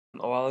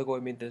A while ago I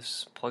made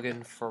this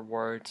plugin for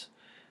Word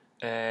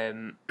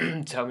to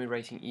help me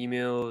writing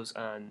emails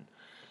and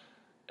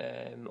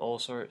all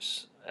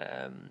sorts.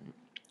 I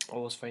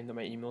always find that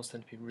my emails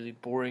tend to be really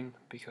boring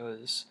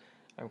because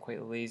I'm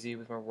quite lazy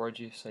with my word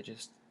use. I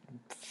just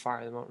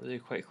fire them out really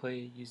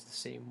quickly, use the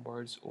same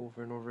words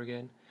over and over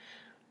again.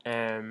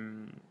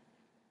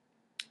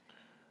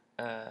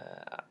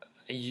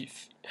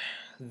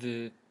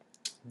 The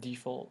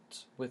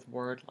default with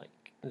Word, like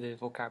the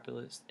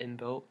vocabulary that's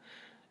inbuilt,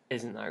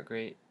 isn't that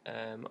great.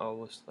 I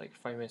always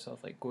find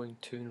myself going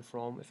to and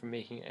from if I'm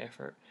making an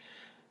effort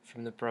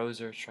from the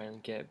browser trying to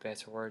get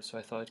better words. So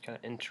I thought I'd kind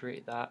of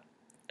integrate that,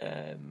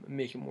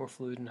 make it more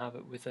fluid, and have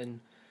it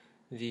within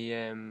the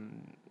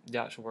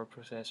actual word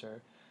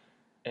processor.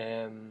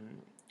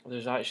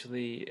 There's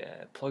actually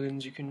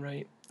plugins you can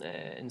write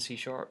in C#.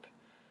 So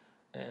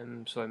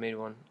I made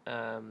one.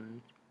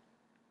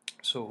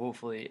 So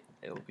hopefully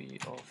it will be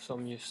of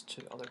some use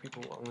to other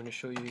people. I'm going to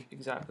show you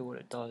exactly what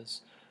it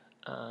does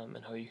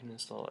and how you can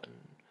install it.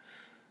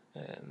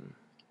 And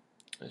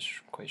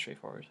it's quite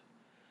straightforward.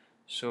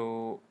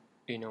 So,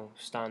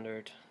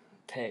 standard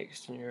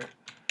text, and you're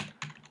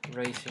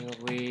writing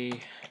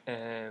away,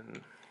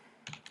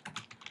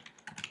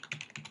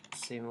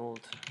 same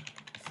old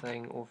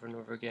thing over and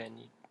over again.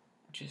 You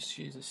just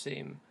use the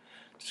same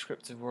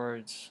descriptive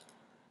words,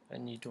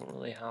 and you don't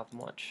really have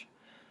much.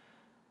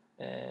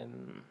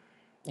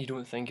 You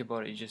don't think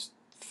about it, you just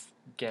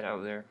get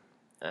out there.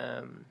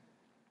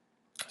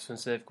 So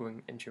instead of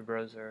going into your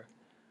browser,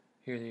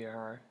 here they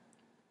are,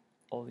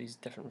 all these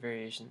different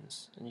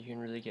variations, and you can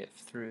really get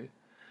through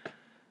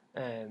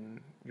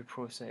your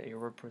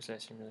word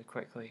processing really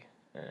quickly.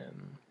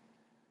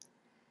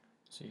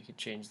 So you could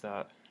change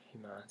that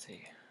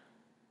humanity.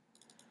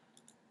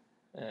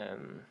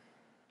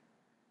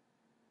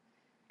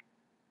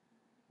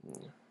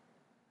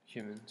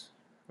 Humans.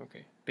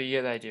 Okay, but you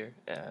get the idea.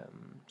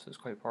 So it's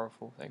quite a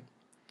powerful thing.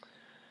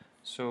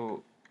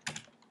 So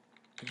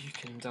you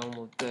can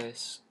download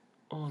this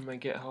on my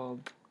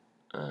GitHub.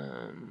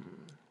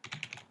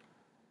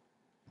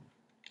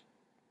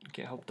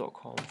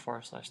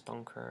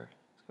 github.com/Dunker.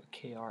 It's got a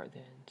KR at the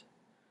end.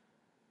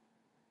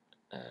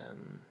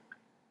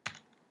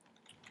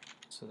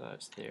 So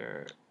that's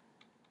their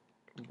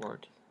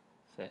word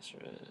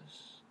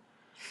Thesaurus.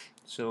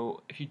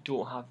 So if you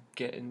don't have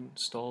Git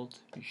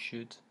installed, you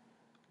should,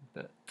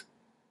 but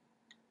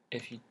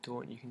if you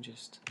don't, you can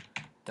just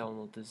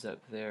download the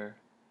zip there.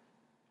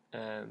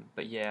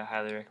 But yeah, I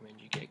highly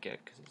recommend you get Git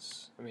because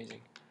it's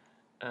amazing.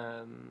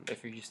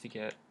 If you're used to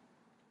Git,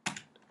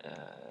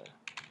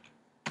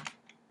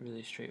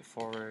 really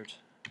straightforward.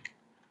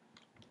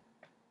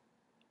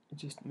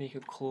 Just make a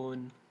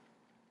clone.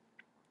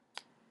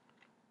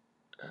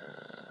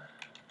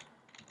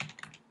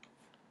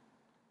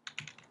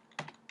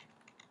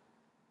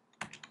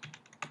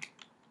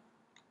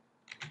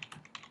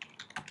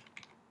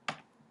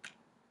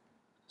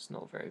 It's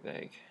not very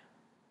big.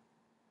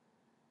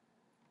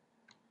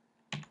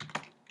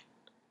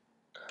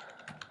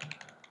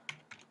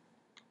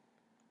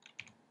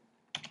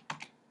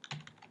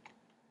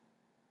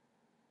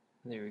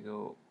 There we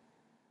go.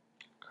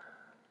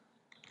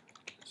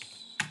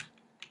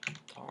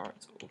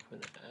 Start, open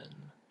it in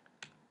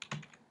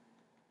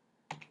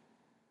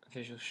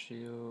Visual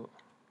Studio.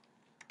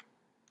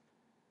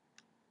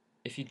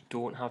 If you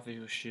don't have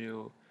Visual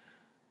Studio,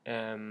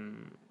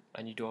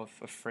 and you don't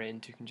have a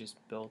friend who can just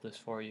build this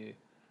for you,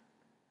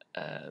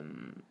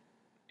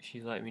 if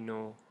you let me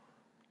know,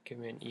 give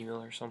me an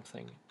email or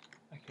something,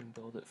 I can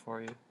build it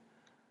for you.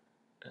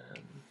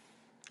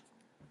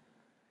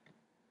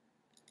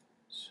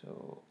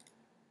 So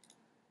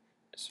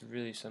it's a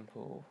really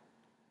simple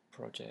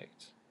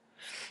project.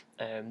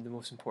 The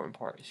most important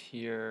part is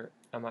here.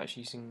 I'm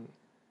actually using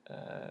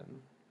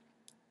an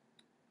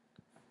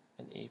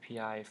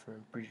API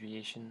from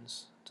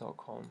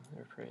abbreviations.com.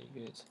 They're pretty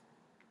good,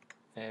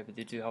 but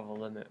they do have a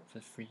limit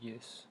for free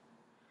use.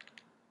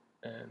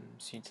 So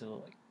you need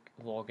to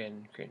log in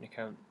and create an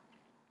account,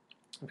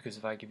 because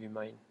if I give you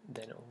mine,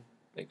 then it'll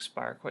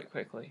expire quite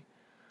quickly.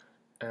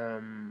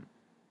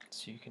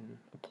 So you can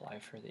apply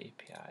for the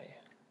API,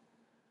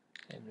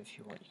 and if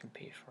you want, you can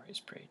pay for it. It's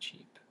pretty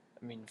cheap.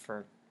 I mean,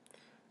 for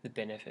the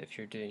benefit, if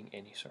you're doing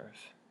any sort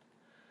of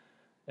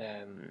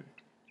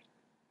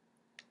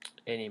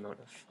any amount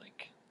of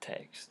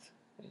text,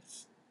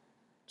 it's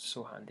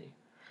so handy.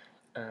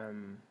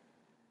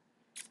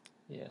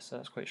 Yeah, so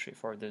that's quite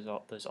straightforward.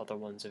 There's other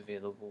ones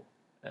available,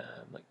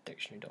 like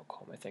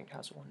dictionary.com I think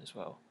has one as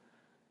well.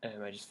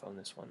 I just found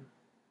this one.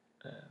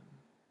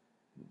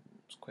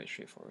 It's quite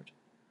straightforward.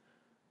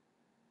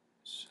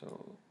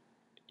 So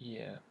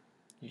yeah,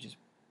 you just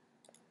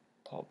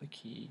pop the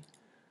key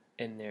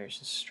in there,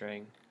 it's a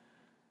string,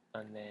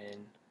 and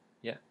then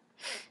yeah,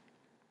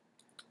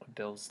 it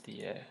builds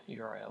the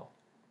URL.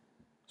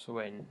 So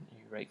when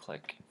you right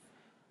click,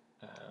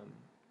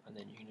 and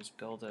then you can just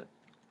build it,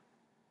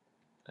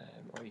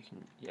 or you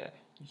can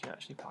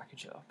actually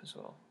package it up as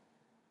well,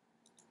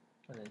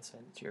 and then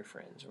send it to your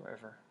friends or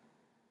whatever,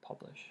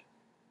 publish,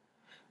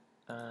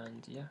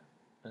 and yeah,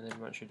 and then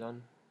once you're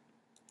done,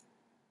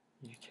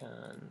 you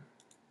can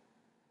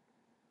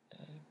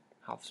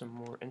have some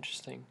more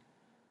interesting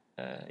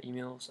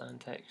emails and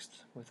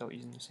text without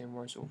using the same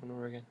words over and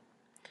over again.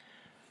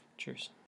 Cheers.